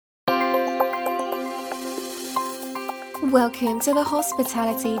Welcome to the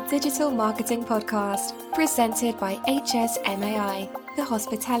Hospitality Digital Marketing Podcast, presented by HSMAI, the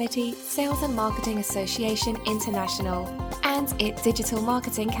Hospitality Sales and Marketing Association International, and its Digital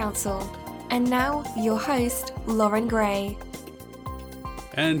Marketing Council. And now, your host, Lauren Gray.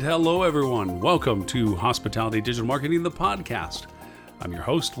 And hello, everyone. Welcome to Hospitality Digital Marketing, the podcast. I'm your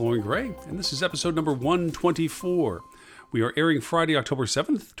host, Lauren Gray, and this is episode number 124. We are airing Friday, October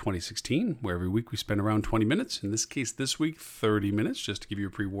 7th, 2016, where every week we spend around 20 minutes. In this case, this week, 30 minutes, just to give you a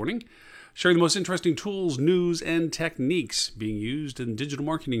pre-warning. Sharing the most interesting tools, news, and techniques being used in digital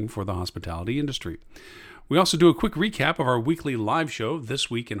marketing for the hospitality industry. We also do a quick recap of our weekly live show,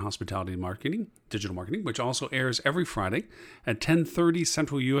 This Week in Hospitality Marketing, Digital Marketing, which also airs every Friday at 10:30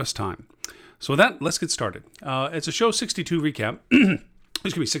 Central U.S. time. So with that, let's get started. It's a show 62 recap.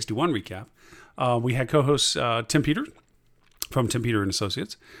 Excuse me, 61 recap. We had co-hosts Tim Peters from Tim Peters &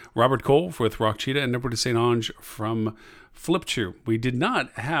 Associates, Robert Cole with Rock Cheetah, and Edward St. Ange from Flipchew. We did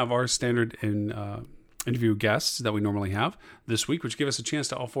not have our standard interview guests that we normally have this week, which gave us a chance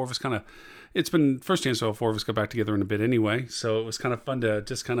to all four of us it's been first chance to all four of us got back together in a bit anyway, so it was kind of fun to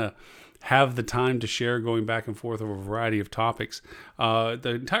just kind of have the time to share going back and forth over a variety of topics.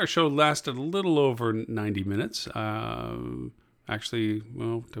 The entire show lasted a little over 90 minutes. Actually,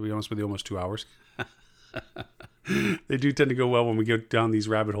 well, to be honest with you, almost 2 hours. They do tend to go well when we go down these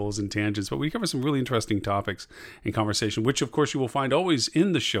rabbit holes and tangents, but we cover some really interesting topics in conversation, which of course you will find always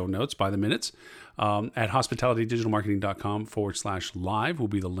in the show notes by the minutes at hospitalitydigitalmarketing.com/live will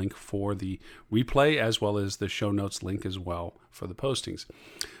be the link for the replay, as well as the show notes link as well for the postings.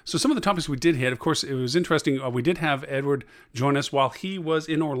 So some of the topics we did hit, of course, it was interesting. We did have Edward join us while he was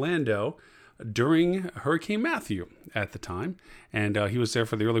in Orlando during Hurricane Matthew at the time, and he was there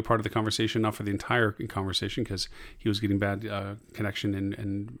for the early part of the conversation, not for the entire conversation, because he was getting bad connection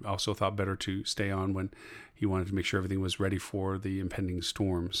and also thought better to stay on when he wanted to make sure everything was ready for the impending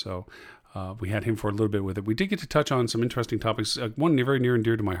storm. So we had him for a little bit with it. We did get to touch on some interesting topics, one very near and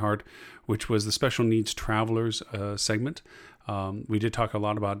dear to my heart, which was the special needs travelers segment. We did talk a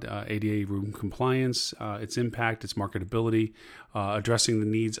lot about ADA room compliance, its impact, its marketability, addressing the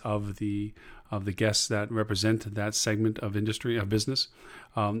needs of the guests that represent that segment of industry, of business.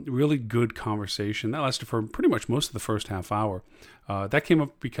 Really good conversation. That lasted for pretty much most of the first half hour. That came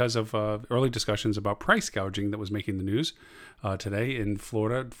up because of early discussions about price gouging that was making the news today in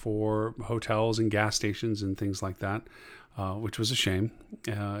Florida for hotels and gas stations and things like that. Which was a shame.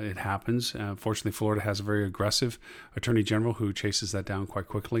 It happens. Fortunately, Florida has a very aggressive attorney general who chases that down quite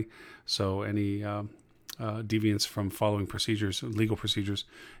quickly. So any deviance from following procedures, legal procedures,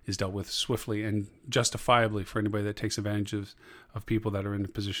 is dealt with swiftly and justifiably for anybody that takes advantage of people that are in a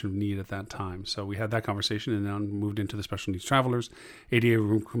position of need at that time. So we had that conversation and then moved into the special needs travelers, ADA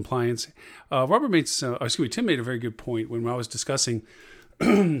room compliance. Tim made a very good point when I was discussing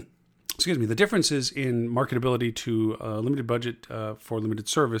the differences in marketability to limited budget for limited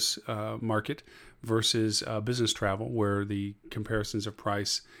service market versus business travel, where the comparisons of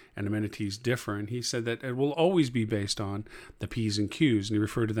price and amenities differ. And he said that it will always be based on the P's and Q's, and he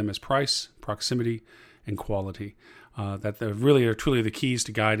referred to them as price, proximity, and quality. That really are truly the keys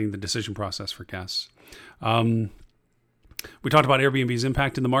to guiding the decision process for guests. We talked about Airbnb's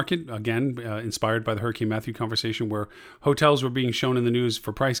impact in the market, again, inspired by the Hurricane Matthew conversation, where hotels were being shown in the news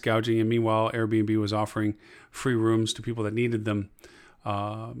for price gouging, and meanwhile, Airbnb was offering free rooms to people that needed them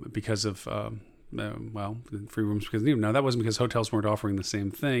because of, free rooms because they needed them. Now, that wasn't because hotels weren't offering the same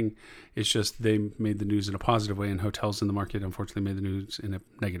thing. It's just they made the news in a positive way, and hotels in the market, unfortunately, made the news in a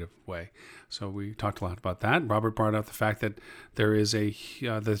negative way. So we talked a lot about that. Robert brought up the fact that there's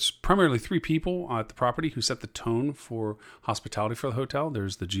primarily three people at the property who set the tone for hospitality for the hotel.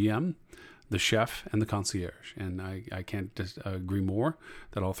 There's the GM, the chef, and the concierge. And I can't agree more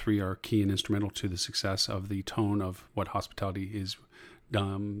that all three are key and instrumental to the success of the tone of what hospitality is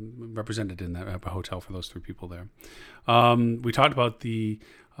represented in that hotel for those three people there. We talked about the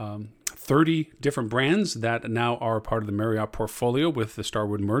 30 different brands that now are part of the Marriott portfolio with the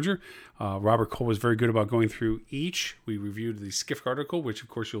Starwood merger. Robert Cole was very good about going through each. We reviewed the Skift article, which of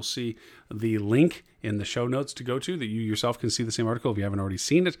course you'll see the link in the show notes to go to, that you yourself can see the same article if you haven't already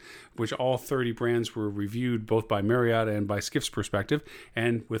seen it, which all 30 brands were reviewed both by Marriott and by Skift's perspective.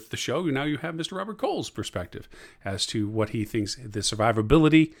 And with the show, now you have Mr. Robert Cole's perspective as to what he thinks the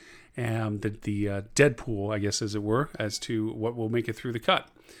survivability and the Deadpool, I guess, as it were, as to what will make it through the cut.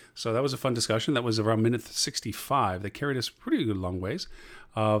 So that was a fun discussion. That was around minute 65. That carried us pretty good long ways.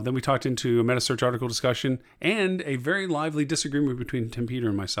 Then we talked into a metasearch article discussion and a very lively disagreement between Tim Peter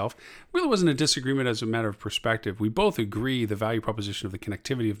and myself. It really wasn't a disagreement as a matter of perspective. We both agree the value proposition of the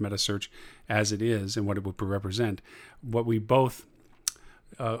connectivity of metasearch as it is and what it would represent. What we both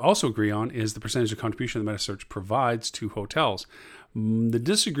also agree on is the percentage of contribution that metasearch provides to hotels. The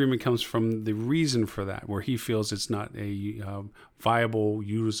disagreement comes from the reason for that, where he feels it's not a viable,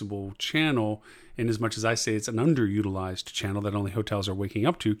 usable channel, in as much as I say it's an underutilized channel that only hotels are waking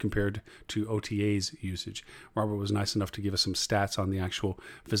up to compared to OTA's usage. Robert was nice enough to give us some stats on the actual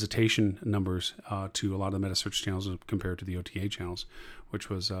visitation numbers to a lot of the metasearch channels compared to the OTA channels, which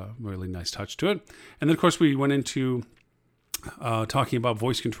was a really nice touch to it. And then, of course, we went into talking about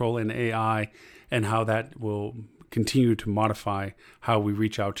voice control and AI and how that will continue to modify how we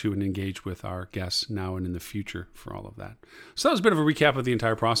reach out to and engage with our guests now and in the future for all of that. So that was a bit of a recap of the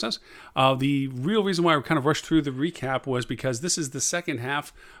entire process. The real reason why I kind of rushed through the recap was because this is the second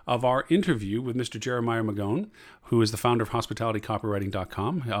half of our interview with Mr. Jeremiah Magone, who is the founder of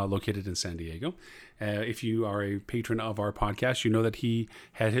HospitalityCopywriting.com, located in San Diego. If you are a patron of our podcast, you know that he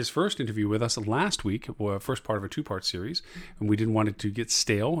had his first interview with us last week, first part of a two-part series, and we didn't want it to get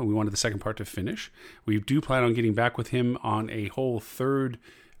stale, and we wanted the second part to finish. We do plan on getting back with him on a whole third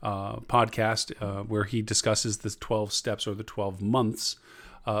podcast where he discusses the 12 steps or the 12 months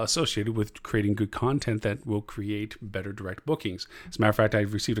associated with creating good content that will create better direct bookings. As a matter of fact,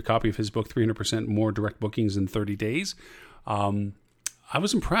 I've received a copy of his book, 300% More Direct Bookings in 30 Days. I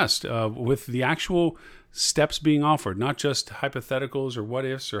was impressed with the actual steps being offered, not just hypotheticals or what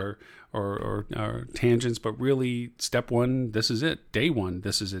ifs or tangents, but really step one, this is it. Day one,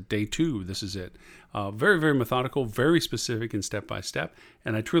 this is it. Day two, this is it. Very, very methodical, very specific and step by step.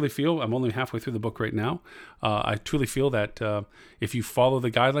 And I truly feel, I'm only halfway through the book right now, I truly feel that if you follow the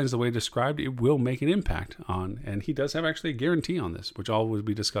guidelines the way described, it will make an impact on, and he does have actually a guarantee on this, which all will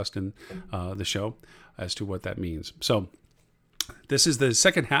be discussed in the show as to what that means. So, this is the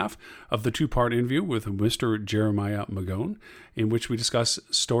second half of the two-part interview with Mr. Jeremiah Magone, in which we discuss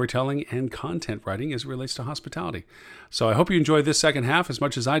storytelling and content writing as it relates to hospitality. So I hope you enjoyed this second half as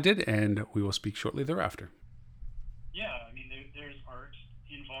much as I did, and we will speak shortly thereafter. Yeah, I mean, there's art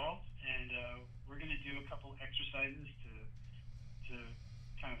involved, and we're going to do a couple exercises to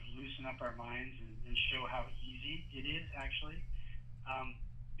kind of loosen up our minds and show how easy it is, actually.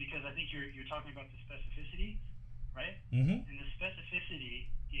 Because I think you're talking about the specificity, right? Mm-hmm. And the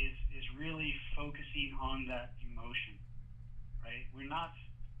specificity is really focusing on that emotion, right?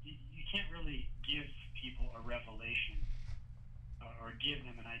 You can't really give people a revelation or give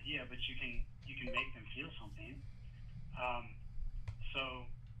them an idea, but you can make them feel something. So,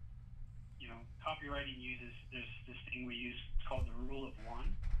 copywriting there's this thing we use, it's called the rule of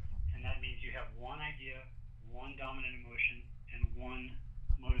one, and that means you have one idea, one dominant emotion, and one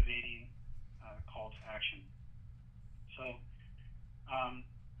motivating call to action. So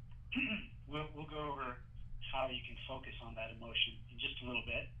we'll go over how you can focus on that emotion in just a little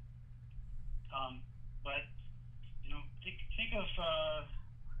bit. But think of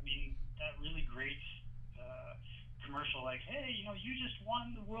that really great commercial, like, hey, you just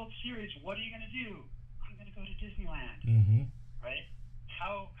won the World Series. What are you going to do? I'm going to go to Disneyland. Mm-hmm. Right?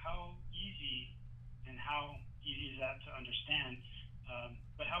 How easy and how easy is that to understand?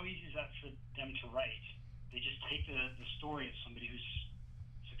 But how easy is that for them to write? They just take the story of somebody who's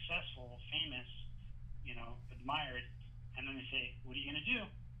successful, famous, admired, and then they say, what are you going to do?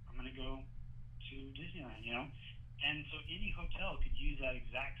 I'm going to go to Disneyland, And so any hotel could use that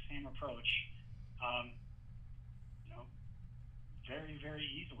exact same approach, very, very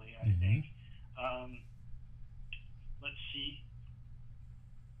easily, I think. Let's see.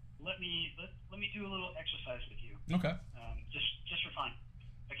 Let me do a little exercise with you. Okay. Just for fun.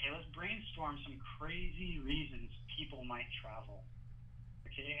 Okay, let's brainstorm some crazy reasons people might travel.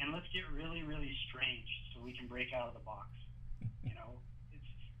 Okay, and let's get really, really strange so we can break out of the box.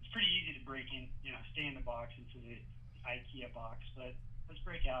 It's pretty easy to break in, stay in the box into the IKEA box, but let's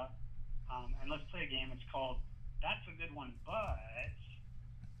break out and let's play a game. It's called That's a Good One, But...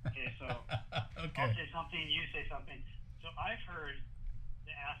 Okay, so okay. I'll say something, you say something. So I've heard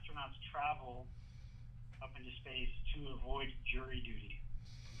the astronauts travel up into space to avoid jury duty.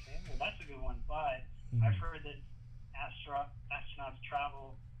 Okay, well, that's a good one, but I've heard that astronauts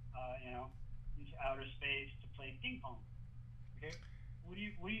travel, into outer space to play ping pong. Okay, what do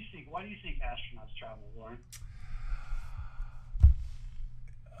you think? Why do you think astronauts travel, Lauren?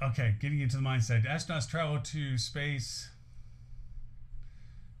 Okay, getting into the mindset. Astronauts travel to space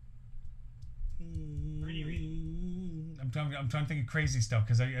trying to think of crazy stuff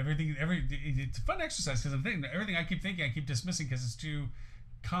because it's a fun exercise because everything I keep thinking I keep dismissing because it's too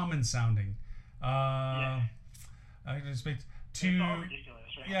common sounding. Yeah. It's all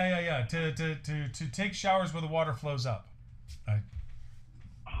ridiculous, right? Yeah. To take showers where the water flows up. That's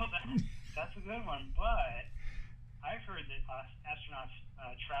a good one. But I've heard that astronauts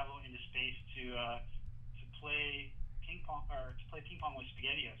travel into space to play ping pong with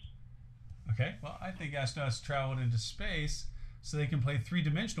SpaghettiOs. Okay, well, I think astronauts traveled into space so they can play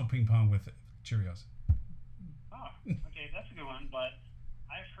three-dimensional ping pong with Cheerios. Oh, okay, that's a good one. But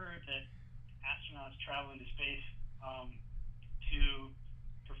I've heard that astronauts travel into space to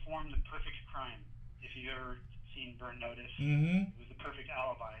perform the perfect crime. If you've ever seen Burn Notice, It was the perfect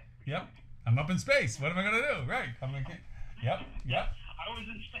alibi. Yep, I'm up in space. What am I gonna do? Right, Yep. I was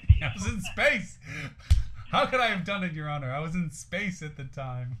in space. I was in space. How could I have done it, Your Honor? I was in space at the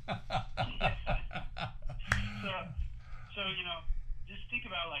time. So just think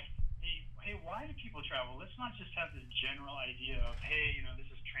about hey, why do people travel? Let's not just have this general idea of, hey, this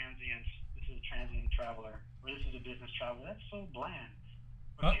is transient. This is a transient traveler, or this is a business traveler. That's so bland.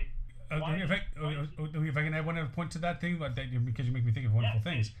 Okay. If I can add one other point to that thing, because you make me think of wonderful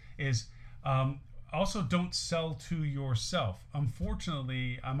things, is also don't sell to yourself.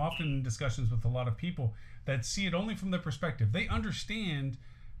 Unfortunately, I'm often in discussions with a lot of people that see it only from their perspective. They understand,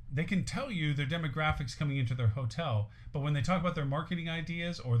 they can tell you their demographics coming into their hotel, but when they talk about their marketing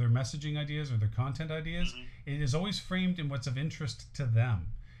ideas or their messaging ideas or their content ideas, it is always framed in what's of interest to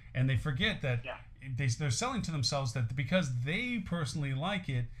them. And they forget that they're selling to themselves that because they personally like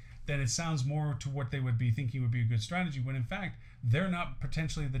it, then it sounds more to what they would be thinking would be a good strategy, when in fact they're not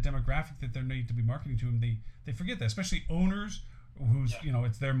potentially the demographic that they need to be marketing to, and they forget that, especially owners who's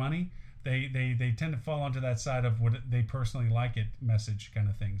it's their money. They tend to fall onto that side of what they personally like it message kind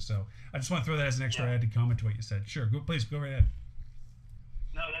of thing. So I just want to throw that as an extra added comment to what you said. Sure, please go right ahead.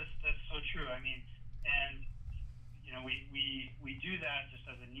 No, that's so true. I mean, and we do that just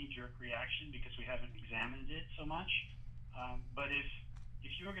as a knee-jerk reaction because we haven't examined it so much. But if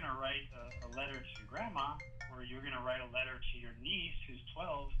you're going to write a letter to your grandma, or you're going to write a letter to your niece who's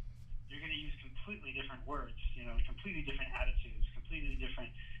 12, you're going to use completely different words, completely different attitudes, completely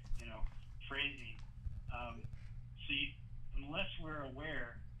different, phrasing. Unless we're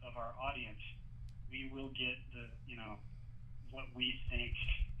aware of our audience, we will get what we think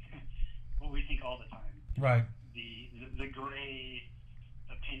all the time. Right. The gray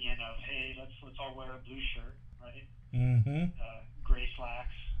opinion of, hey, let's all wear a blue shirt, right? Mm-hmm. Gray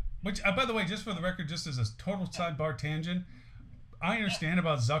slacks. Which, by the way, just for the record, just as a total sidebar tangent, I understand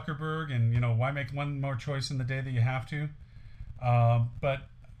about Zuckerberg and why make one more choice in the day that you have to, but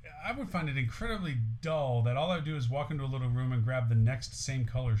I would find it incredibly dull that all I would do is walk into a little room and grab the next same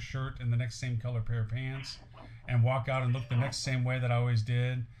color shirt and the next same color pair of pants and walk out and look the next same way that I always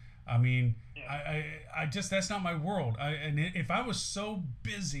did. I mean, I just, that's not my world. And if I was so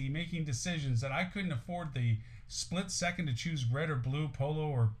busy making decisions that I couldn't afford the split second to choose red or blue polo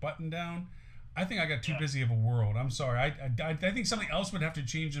or button down, I think I got too busy of a world. I'm sorry. I think something else would have to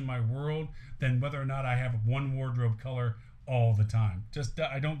change in my world than whether or not I have one wardrobe color all the time. Just,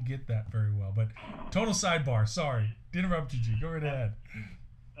 I don't get that very well. But total sidebar. Sorry. Interrupted you. Go right ahead.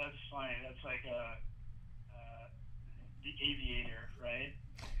 That's funny. That's like The Aviator, right?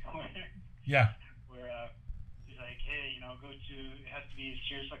 Where he's like, hey, it has to be a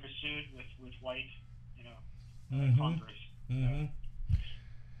seersucker suit with white, Converse. Mm-hmm.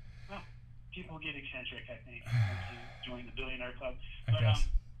 Well, people get eccentric, I think, once you join the Billionaire Club. I guess.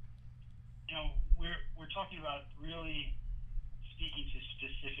 We're talking about really speaking to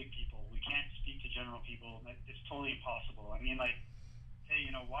specific people. We can't speak to general people. It's totally impossible. I mean, hey,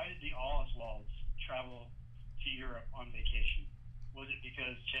 why did the Oswalds travel to Europe on vacation? Was it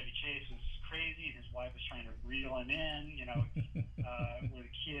because Chevy Chase was crazy and his wife was trying to reel him in? Were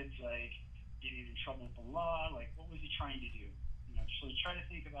the kids getting in trouble with the law? What was he trying to do? So try to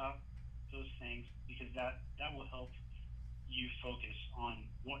think about those things, because that will help you focus on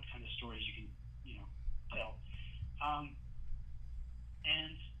what kind of stories you can tell.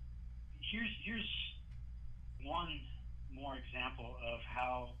 And here's one more example of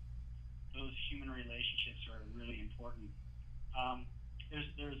how those human relationships are really important.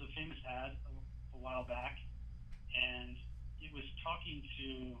 There's a famous ad a while back, and it was talking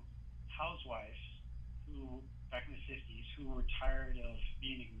to housewives who, back in the 50s, who were tired of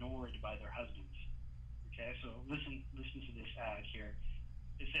being ignored by their husbands. Okay, so listen to this ad here.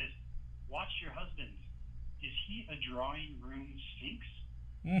 It says, "Watch your husband. Is he a drawing room sphinx?"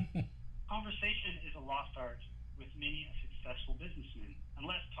 Conversation is a lost art with many a successful businessman,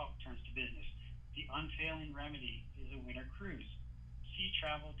 unless talk turns to business. the unfailing remedy is a winter cruise. Sea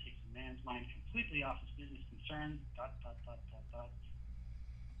travel takes a man's mind completely off his business concerns. ...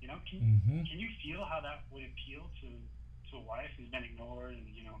 You know, can you feel how that would appeal to a wife who's been ignored, and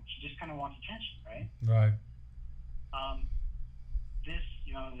you know, she just kind of wants attention, right? Right. This,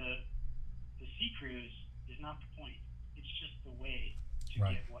 you know, the sea cruise is not the point. It's just the way to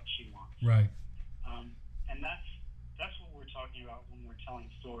get what she wants. Right. And that's what we're talking about when we're telling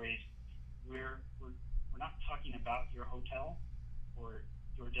stories. We're not talking about your hotel or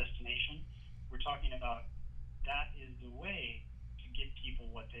your destination. We're talking about that is the way to get people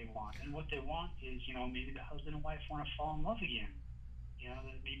what they want. And what they want is, you know, maybe the husband and wife want to fall in love again. You know,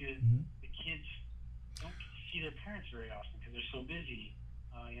 maybe the kids don't see their parents very often because they're so busy.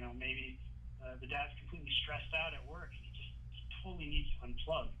 You know, maybe the dad's completely stressed out at work and he totally needs to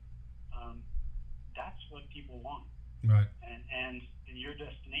unplug. That's what people want. Right. And your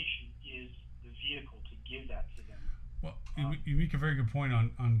destination is the vehicle to give that to them. Well, you make a very good point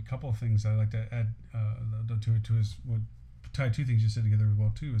on a couple of things I'd like to add to his, what tie two things you said together as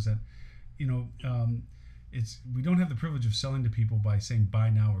well too, is that, you know, we don't have the privilege of selling to people by saying buy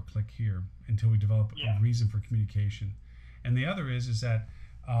now or click here until we develop a reason for communication. And the other is that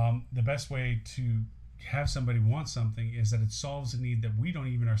the best way to have somebody want something is that it solves a need that we don't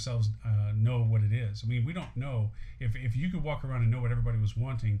even ourselves know what it is. I mean, we don't know if you could walk around and know what everybody was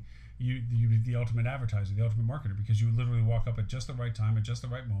wanting, you'd be the ultimate advertiser, the ultimate marketer, because you would literally walk up at just the right time, at just the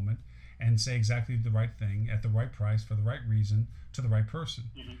right moment, and say exactly the right thing at the right price for the right reason to the right person.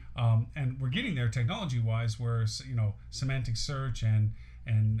 And we're getting there technology-wise, where, you know, semantic search and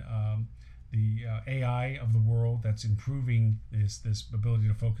the AI of the world that's improving this ability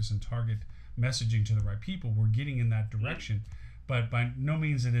to focus and target messaging to the right people. We're getting in that direction, but by no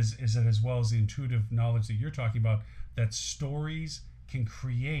means is it as well as the intuitive knowledge that you're talking about, that stories can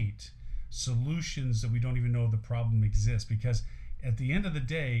create solutions that we don't even know the problem exists. Because at the end of the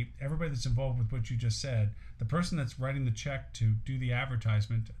day, everybody that's involved with what you just said, the person that's writing the check to do the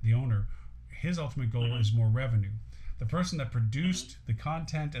advertisement, the owner, his ultimate goal is more revenue. The person that produced the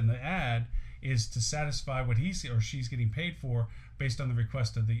content and the ad is to satisfy what he or she's getting paid for based on the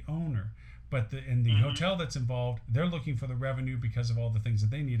request of the owner. But in the hotel that's involved, they're looking for the revenue because of all the things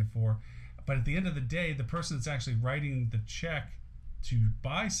that they need it for. But at the end of the day, the person that's actually writing the check to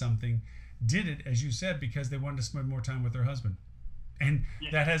buy something did it, as you said, because they wanted to spend more time with their husband. And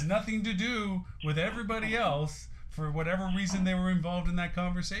that has nothing to do with everybody else for whatever reason they were involved in that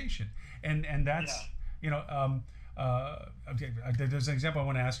conversation. And that's, you know, okay, there's an example I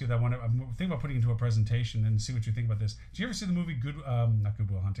want to ask you that I'm thinking about putting into a presentation and see what you think about this. Did you ever see the movie not Good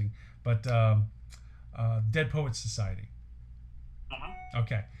Will Hunting, but Dead Poets Society?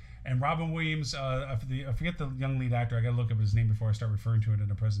 Okay. And Robin Williams, I forget the young lead actor. I got to look up his name before I start referring to it in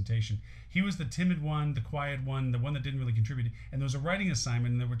a presentation. He was the timid one, the quiet one, the one that didn't really contribute. And there was a writing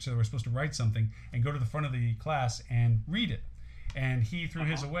assignment in which they were supposed to write something and go to the front of the class and read it. And he threw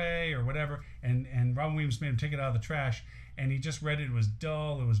his away or whatever, and Robin Williams made him take it out of the trash, and he just read it. It was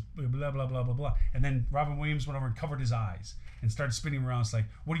dull. It was blah, blah, blah, blah, blah. And then Robin Williams went over and covered his eyes and started spinning around. It's like,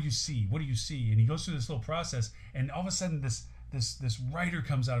 what do you see? What do you see? And he goes through this little process, and all of a sudden this writer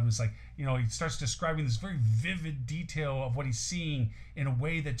comes out of him. It's like, you know, he starts describing this very vivid detail of what he's seeing in a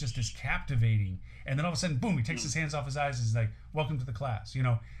way that just is captivating. And then all of a sudden, boom, he takes his hands off his eyes and is like, welcome to the class. You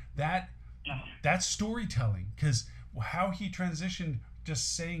know, that's storytelling, because how he transitioned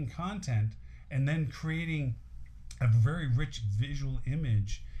just saying content and then creating a very rich visual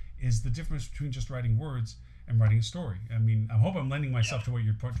image is the difference between just writing words and writing a story. I mean, I hope I'm lending myself to what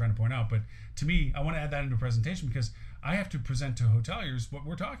you're trying to point out, but to me, I want to add that into a presentation because I have to present to hoteliers what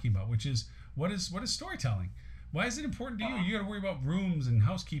we're talking about, which is what is storytelling? Why is it important to you? You got to worry about rooms and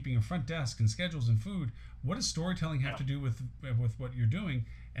housekeeping and front desk and schedules and food. What does storytelling have to do with what you're doing?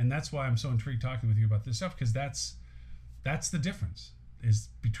 And that's why I'm so intrigued talking with you about this stuff, because that's the difference, is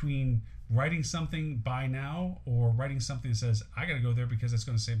between writing something by now or writing something that says, I got to go there because it's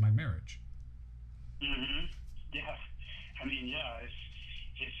going to save my marriage. Yeah. I mean,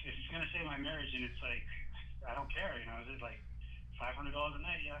 if it's going to save my marriage and it's like, I don't care, you know, is it like $500 a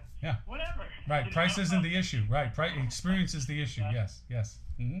night? Yeah. Whatever. Right. Price isn't the issue. Right. Experience is the issue. Yes. Yeah.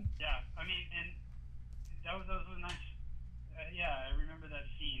 I mean, and that was nice. I remember that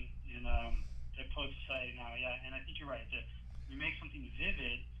scene in Dead Poets Society now. Yeah. And I think you're right. We make something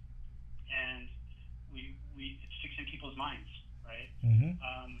vivid and it sticks in people's minds, right?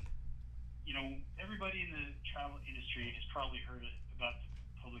 You know, everybody in the travel industry has probably heard about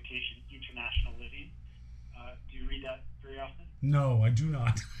the publication International Living. Do you read that very often? No, I do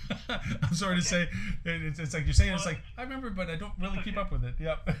not. I'm sorry to say. It's like you're saying. It's like I remember, but I don't really keep up with it.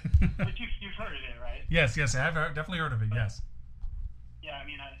 Yep. But you've heard of it, right? Yes, I have definitely heard of it. Yes. Yeah, I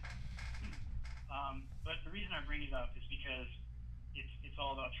mean, but the reason I bring it up is because it's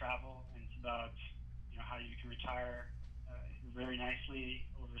all about travel, and it's about how you can retire very nicely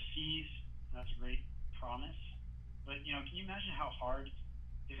overseas. And that's a great promise. But can you imagine how hard?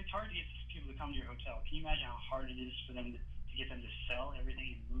 If it's hard to get people to come to your hotel, can you imagine how hard it is for them to get them to sell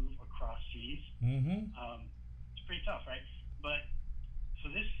everything and move across seas? Mm-hmm. It's pretty tough, right? But so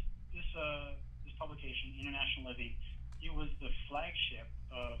this publication, International Living, it was the flagship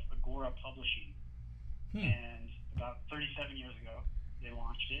of Agora Publishing, and about 37 years ago they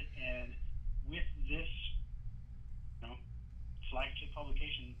launched it. And with this, flagship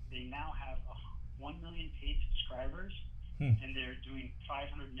publication, they now have 1 million paid subscribers, and they're doing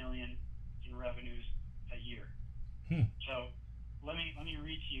 500 million in revenues a year. So let me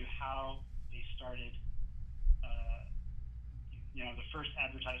read to you how they started. The first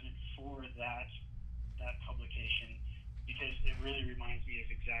advertisement for that publication, because it really reminds me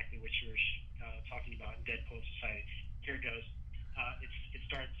of exactly what you were talking about in Dead Poet Society. Here it goes. It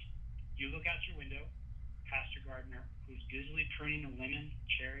starts. You look out your window past your gardener, who's busily pruning the lemon,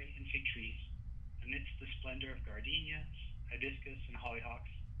 cherry, and fig trees amidst the splendor of gardenias, hibiscus, and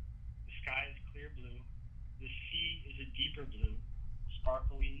hollyhocks. The sky is clear blue. The sea is a deeper blue,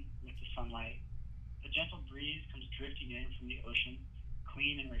 sparkling with the sunlight. A gentle breeze comes drifting in from the ocean,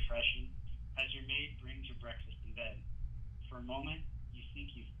 clean and refreshing, as your maid brings your breakfast in bed. For a moment, you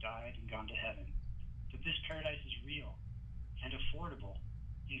think you've died and gone to heaven. But this paradise is real and affordable.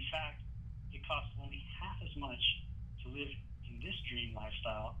 In fact, it costs only half as much to live in this dream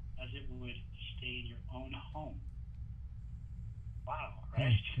lifestyle as it would to stay in your own home. Wow,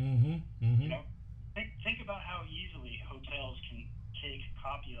 right? Mm-hmm. Mm-hmm. Think about how easily hotels can take a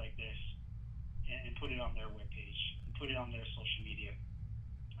copy like this and put it on their webpage and put it on their social media.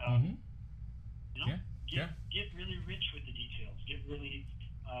 Get really rich with the details. Get really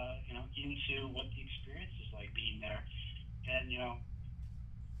into what the experience is like being there. And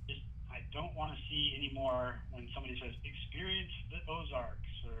I don't want to see anymore when somebody says experience the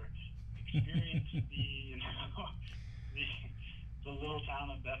Ozarks or experience the little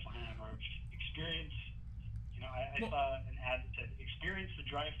town of Bethlehem, or experience. I saw an ad that said experience the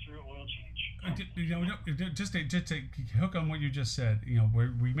drive-through oil change. Just to hook on what you just said,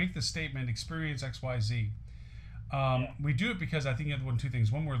 where we make the statement experience XYZ. We do it because I think you have two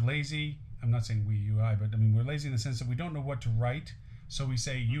things. One, we're lazy. I'm not saying we, you, I, but I mean we're lazy in the sense that we don't know what to write. So we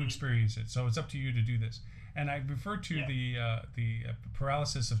say you experience it. So it's up to you to do this. And I refer to the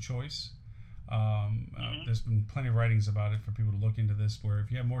paralysis of choice. There's been plenty of writings about it for people to look into this, where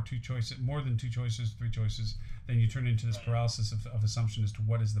if you have more than two choices, three choices, then you turn into this paralysis of assumption as to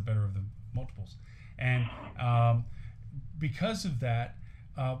what is the better of the multiples. And because of that,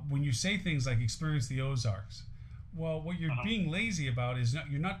 when you say things like experience the Ozarks, well, what you're being lazy about is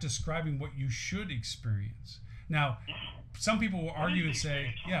you're not describing what you should experience. Now, some people will argue and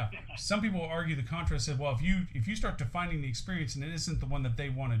say, some people will argue the contrast, say, well, if you start defining the experience and it isn't the one that they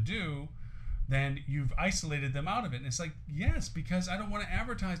want to do, then you've isolated them out of it. And it's like, yes, because I don't want to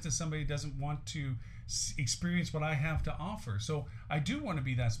advertise to somebody who doesn't want to experience what I have to offer. So I do want to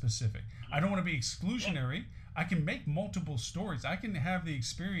be that specific. I don't want to be exclusionary. I can make multiple stories. I can have the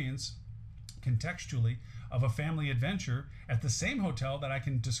experience contextually of a family adventure at the same hotel that I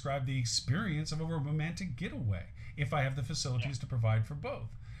can describe the experience of a romantic getaway if I have the facilities to provide for both.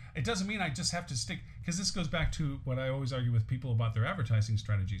 It doesn't mean I just have to stick, because this goes back to what I always argue with people about their advertising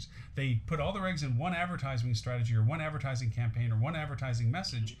strategies. They put all their eggs in one advertising strategy or one advertising campaign or one advertising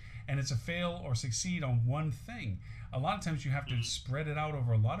message, and it's a fail or succeed on one thing. A lot of times you have to spread it out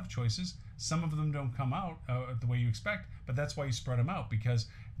over a lot of choices. Some of them don't come out the way you expect, but that's why you spread them out, because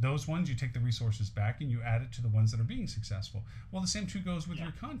those ones you take the resources back and you add it to the ones that are being successful. Well, the same too goes with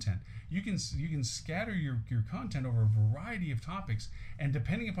your content. You can scatter your content over a variety of topics, and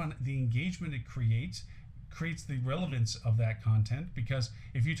depending upon the engagement it creates the relevance of that content. Because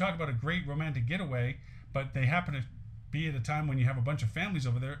if you talk about a great romantic getaway, but they happen to be at a time when you have a bunch of families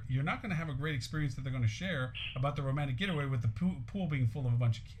over there, you're not going to have a great experience that they're going to share about the romantic getaway with the pool being full of a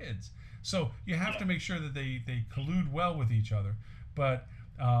bunch of kids. So you have to make sure that they collude well with each other. But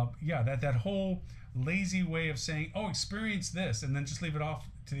that whole lazy way of saying, oh, experience this, and then just leave it off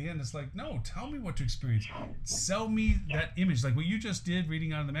to the end. It's like, no, tell me what to experience. Sell me that image. Like what you just did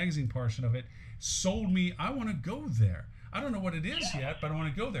reading out of the magazine portion of it, sold me, I want to go there. I don't know what it is yet, but I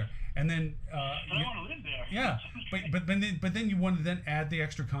want to go there. And then I want to live there. Yeah, but then you want to then add the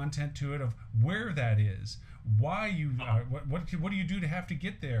extra content to it of where that is, why you what do you do to have to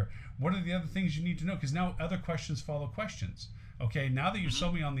get there? What are the other things you need to know? Because now other questions follow questions. Okay, now that you've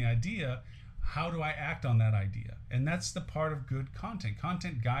sold me on the idea, how do I act on that idea? And that's the part of good content.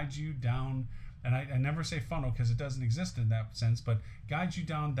 Content guides you down, and I never say funnel because it doesn't exist in that sense, but guides you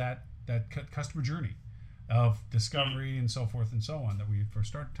down that customer journey of discovery and so forth and so on that we first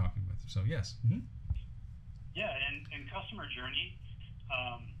started talking with. So yes. Mm-hmm. Yeah, and customer journey,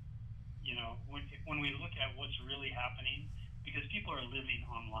 when we look at what's really happening, because people are living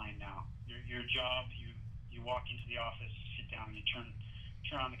online now. Your job, you walk into the office, you sit down, you turn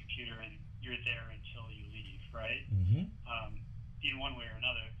on the computer, and you're there until you leave, right? Mm-hmm. In one way or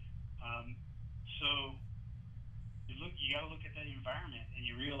another. So you got to look at that environment, and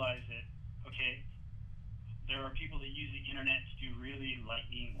you realize that, okay, there are people that use the internet to do really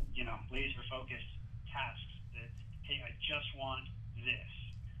lightning, laser focused tasks that, hey, I just want this.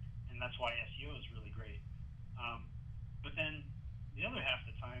 And that's why SEO is really great. But then the other half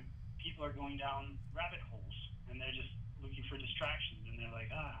of the time, people are going down rabbit holes, and they're just looking for distractions, and they're like,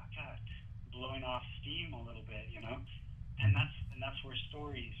 God, blowing off steam a little bit, and that's where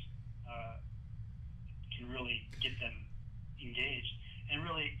stories can really get them engaged. And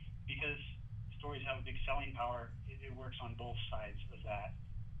really, because stories have a big selling power, it works on both sides of that.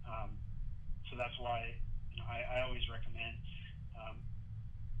 So that's why I always recommend,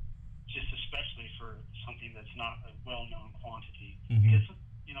 just especially for something that's not a well-known quantity, because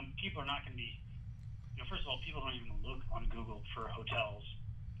people are not going to be. First of all, people don't even look on Google for hotels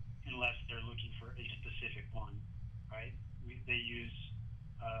unless they're looking for a specific one, right? They use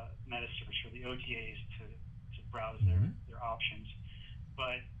metasearch or the OTAs to browse their options.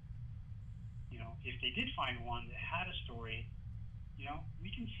 But if they did find one that had a story, we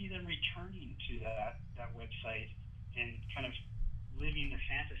can see them returning to that website and kind of living the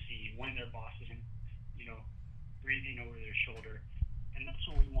fantasy when their boss isn't, breathing over their shoulder. And that's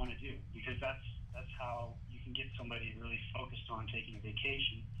what we want to do, because that's how you can get somebody really focused on taking a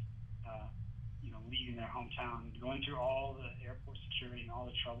vacation, leaving their hometown, going through all the airport security and all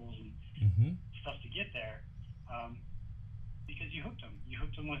the troubles and stuff to get there, because you hooked them. You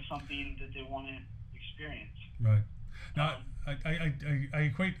hooked them with something that they want to experience. Right. Now, I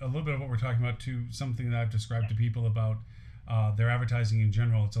equate a little bit of what we're talking about to something that I've described to people about their advertising in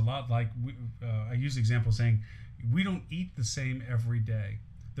general. It's a lot like, I use the example saying, we don't eat the same every day.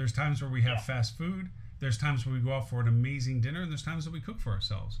 There's times where we have fast food. There's times where we go out for an amazing dinner, and there's times that we cook for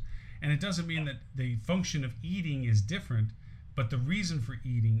ourselves. And it doesn't mean that the function of eating is different, but the reason for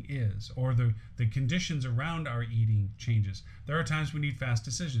eating is, or the conditions around our eating changes. There are times we need fast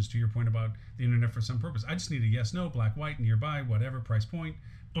decisions, to your point about the internet for some purpose. I just need a yes, no, black, white, nearby, whatever, price point,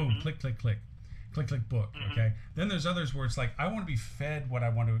 boom, click, click, click. Click, click, book, okay? Then there's others where it's like, I want to be fed what I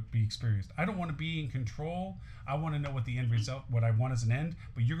want to be experienced. I don't want to be in control. I want to know what the end result, what I want as an end,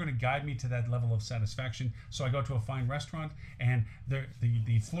 but you're going to guide me to that level of satisfaction. So I go to a fine restaurant, and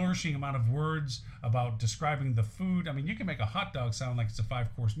the flourishing amount of words about describing the food. I mean, you can make a hot dog sound like it's a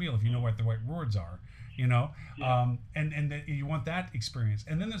 5-course meal if you know what the right words are, and you want that experience.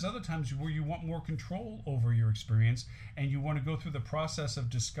 And then there's other times where you want more control over your experience, and you want to go through the process of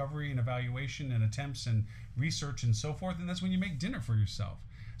discovery and evaluation and attempts and research and so forth, and that's when you make dinner for yourself.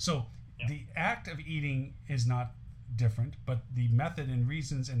 So the act of eating is not different, but the method and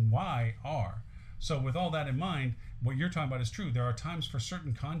reasons and why are. So with all that in mind, what you're talking about is true. There are times for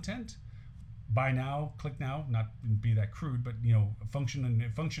certain content, buy now, click now, not be that crude, but function and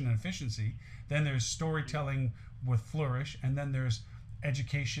efficiency. Then there's storytelling with flourish, and then there's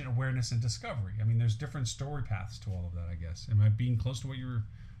education, awareness, and discovery. I mean, there's different story paths to all of that, I guess. Am I being close to what you were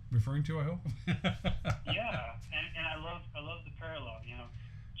referring to, I hope? Yeah, and I love the parallel.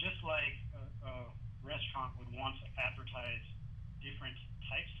 Just like a restaurant would want to advertise different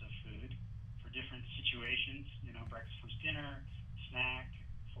types of food for different situations, breakfast, lunch, dinner, snack,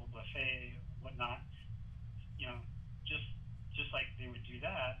 full buffet, whatnot, just like they would do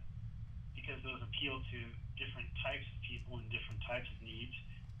that, because those appeal to different types of people and different types of needs,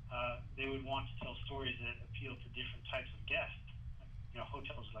 they would want to tell stories that appeal to different types of guests.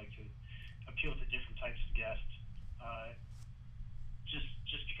 Hotels like to appeal to different types of guests,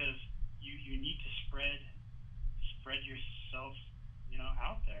 just because you need to spread yourself,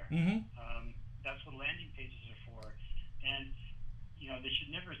 out there. That's what landing pages are for. And they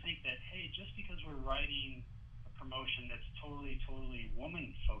should never think that, hey, just because we're writing a promotion that's totally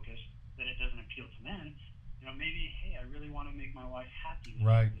woman focused, that it doesn't appeal to men. Maybe, hey, I really want to make my wife happy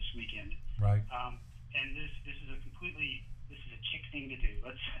this weekend. Right. and this is a chick thing to do.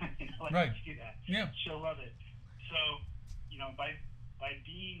 Let's Right. do that. Yeah. She'll love it. So, by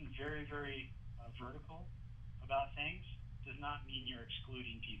being very, very vertical about things does not mean you're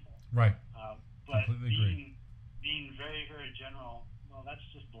excluding people. Right. But Completely agree. being very, very general, well, that's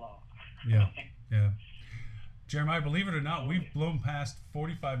just blah. Yeah. Yeah. Jeremiah, believe it or not, we've blown past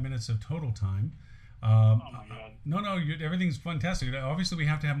 45 minutes of total time. Oh my God. No, everything's fantastic. Obviously, we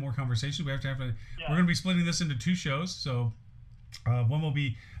have to have more conversations. We have to have. We're going to be splitting this into 2 shows. So one will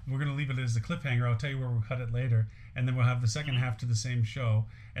be, we're going to leave it as a cliffhanger. I'll tell you where we'll cut it later, and then we'll have the second half to the same show,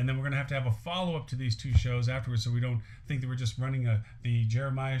 and then we're going to have a follow-up to these 2 shows afterwards, so we don't think that we're just running the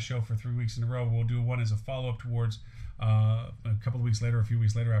Jeremiah show for 3 weeks in a row. We'll do one as a follow-up towards a couple of weeks later, a few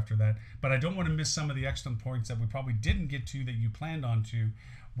weeks later after that. But I don't want to miss some of the excellent points that we probably didn't get to that you planned on to.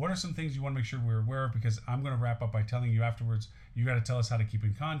 What are some things you want to make sure we're aware of? Because I'm going to wrap up by telling you afterwards, you got to tell us how to keep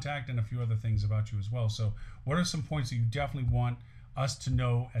in contact and a few other things about you as well. So what are some points that you definitely want us to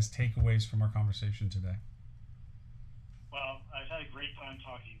know as takeaways from our conversation today? Well, I've had a great time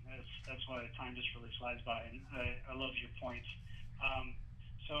talking. That's why time just really flies by, and I love your points.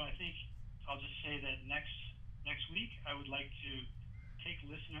 So I think I'll just say that next week I would like to take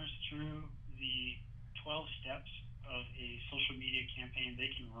listeners through the 12 steps of a social media campaign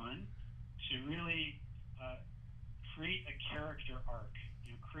they can run to really create a character arc.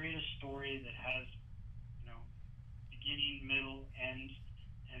 Create a story that has beginning, middle, end,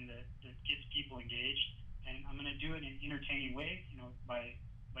 and that gets people engaged. And I'm going to do it in an entertaining way, by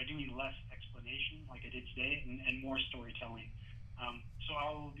doing less explanation like I did today and more storytelling. So I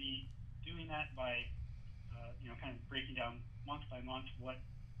will be doing that by, kind of breaking down month by month what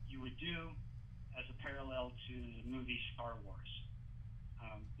you would do as a parallel to the movie Star Wars.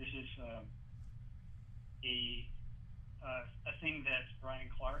 This is a thing that Brian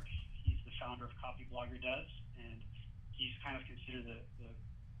Clark, he's the founder of Copyblogger, does, and he's kind of considered the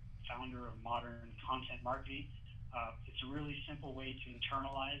founder of modern content marketing. It's a really simple way to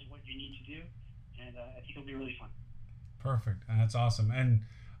internalize what you need to do, and I think it'll be really fun. Perfect. That's awesome. And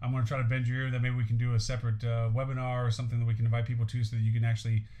I'm going to try to bend your ear that maybe we can do a separate webinar or something that we can invite people to so that you can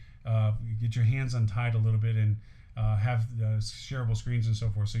actually get your hands untied a little bit and have shareable screens and so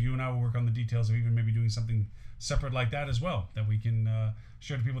forth. So you and I will work on the details of even maybe doing something separate like that as well, that we can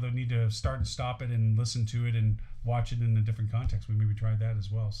share to people that need to start and stop it and listen to it and watch it in a different context. We maybe try that as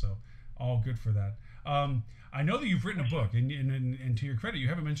well. So all good for that. I know that you've written a book, and to your credit, you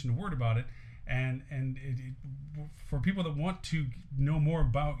haven't mentioned a word about it. And for people that want to know more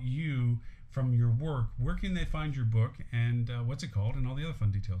about you from your work, where can they find your book, and what's it called, and all the other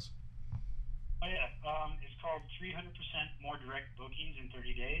fun details? Oh yeah, it's called 300% More Direct Bookings in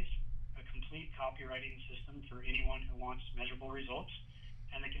 30 Days, a complete copywriting system for anyone who wants measurable results,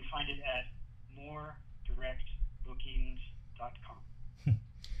 and they can find it at moredirectbookings.com.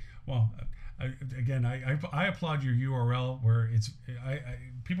 Well, again, I applaud your URL where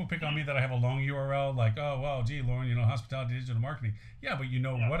people pick on me that I have a long URL, like, oh, well, gee, Lauren, hospitality digital marketing. Yeah, but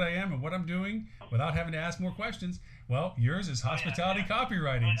what I am and what I'm doing without having to ask more questions. Well, yours is hospitality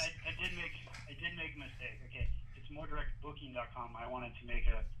copywriting. I did make a mistake. Okay, it's moredirectbooking.com. I wanted to make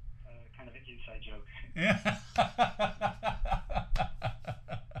a kind of an inside joke. Yeah.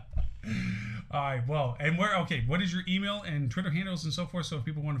 All right. Well, and what is your email and Twitter handles and so forth? So if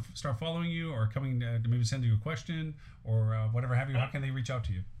people want to start following you or coming to maybe send you a question or whatever have you, how can they reach out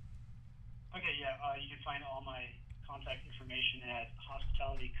to you? Okay. Yeah. You can find all my contact information at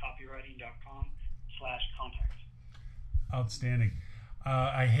hospitalitycopywriting.com/contact. Outstanding.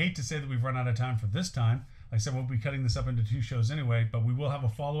 I hate to say that we've run out of time for this time. Like I said, we'll be cutting this up into 2 shows anyway, but we will have a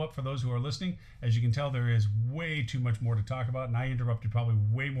follow-up for those who are listening. As you can tell, there is way too much more to talk about, and I interrupted probably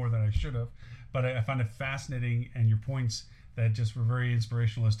way more than I should have. But I find it fascinating, and your points that just were very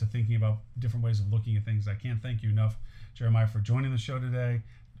inspirational as to thinking about different ways of looking at things. I can't thank you enough, Jeremiah, for joining the show today,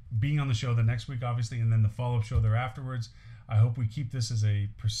 being on the show the next week, obviously, and then the follow-up show there afterwards. I hope we keep this as a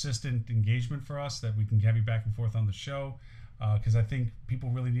persistent engagement for us, that we can have you back and forth on the show, because I think people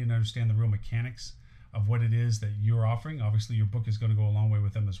really need to understand the real mechanics of what it is that you're offering. Obviously, your book is going to go a long way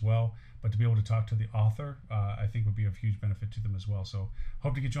with them as well, but to be able to talk to the author, I think would be of huge benefit to them as well. So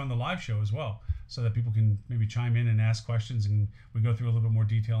hope to get you on the live show as well, so that people can maybe chime in and ask questions, and we go through a little bit more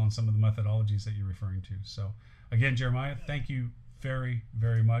detail on some of the methodologies that you're referring to. So again, Jeremiah, thank you very,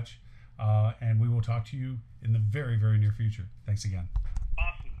 very much, and we will talk to you in the very, very near future. Thanks again.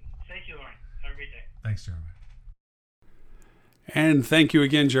 Awesome. Thank you, Lauren. Have a great day. Thanks, Jeremiah. And thank you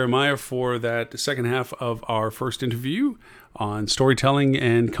again, Jeremiah, for that second half of our first interview on storytelling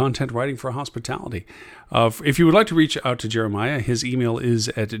and content writing for hospitality. If you would like to reach out to Jeremiah, his email is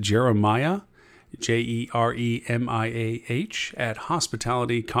at Jeremiah, JEREMIAH at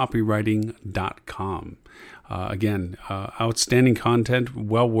hospitalitycopywriting.com. Again, outstanding content,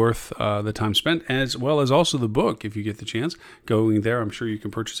 well worth the time spent, as well as also the book. If you get the chance, going there, I'm sure you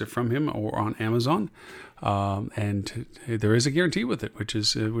can purchase it from him or on Amazon. And there is a guarantee with it, which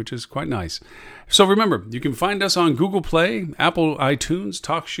is quite nice. So remember, you can find us on Google Play, Apple iTunes,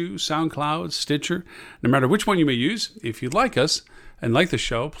 TalkShoe, SoundCloud, Stitcher. No matter which one you may use, if you like us and like the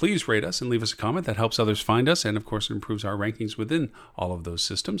show, please rate us and leave us a comment. That helps others find us, and of course, it improves our rankings within all of those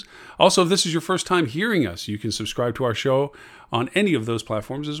systems. Also, if this is your first time hearing us, you can subscribe to our show on any of those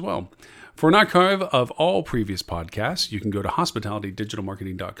platforms as well. For an archive of all previous podcasts, you can go to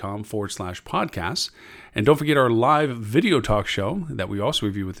hospitalitydigitalmarketing.com/podcasts. And don't forget our live video talk show that we also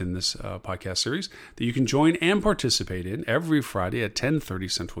review within this podcast series that you can join and participate in every Friday at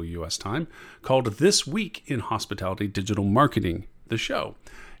 10:30 Central U.S. time, called This Week in Hospitality Digital Marketing, the show.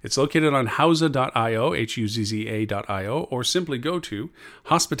 It's located on Huzza.io, HUZZA.io, or simply go to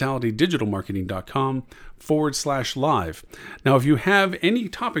hospitalitydigitalmarketing.com/live. Now, if you have any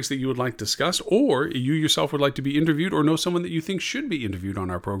topics that you would like discussed, or you yourself would like to be interviewed, or know someone that you think should be interviewed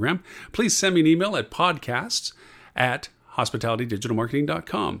on our program, please send me an email at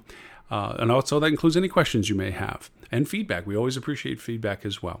podcasts@hospitalitydigitalmarketing.com. And also that includes any questions you may have and feedback. We always appreciate feedback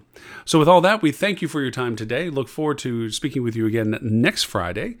as well. So with all that, we thank you for your time today. Look forward to speaking with you again next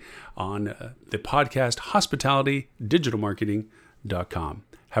Friday on the podcast hospitalitydigitalmarketing.com.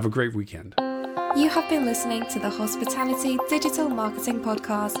 Have a great weekend. You have been listening to the Hospitality Digital Marketing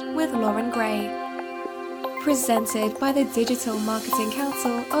Podcast with Lauren Gray, presented by the Digital Marketing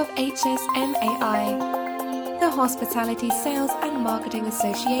Council of HSMAI. The Hospitality Sales and Marketing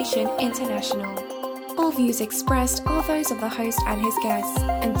Association International. All views expressed are those of the host and his guests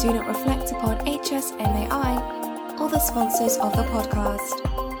and do not reflect upon HSMAI or the sponsors of the podcast.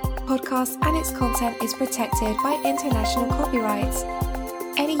 Podcast and its content is protected by international copyrights.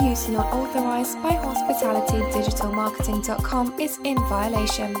 Any use not authorized by hospitalitydigitalmarketing.com is in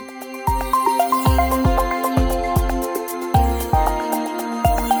violation.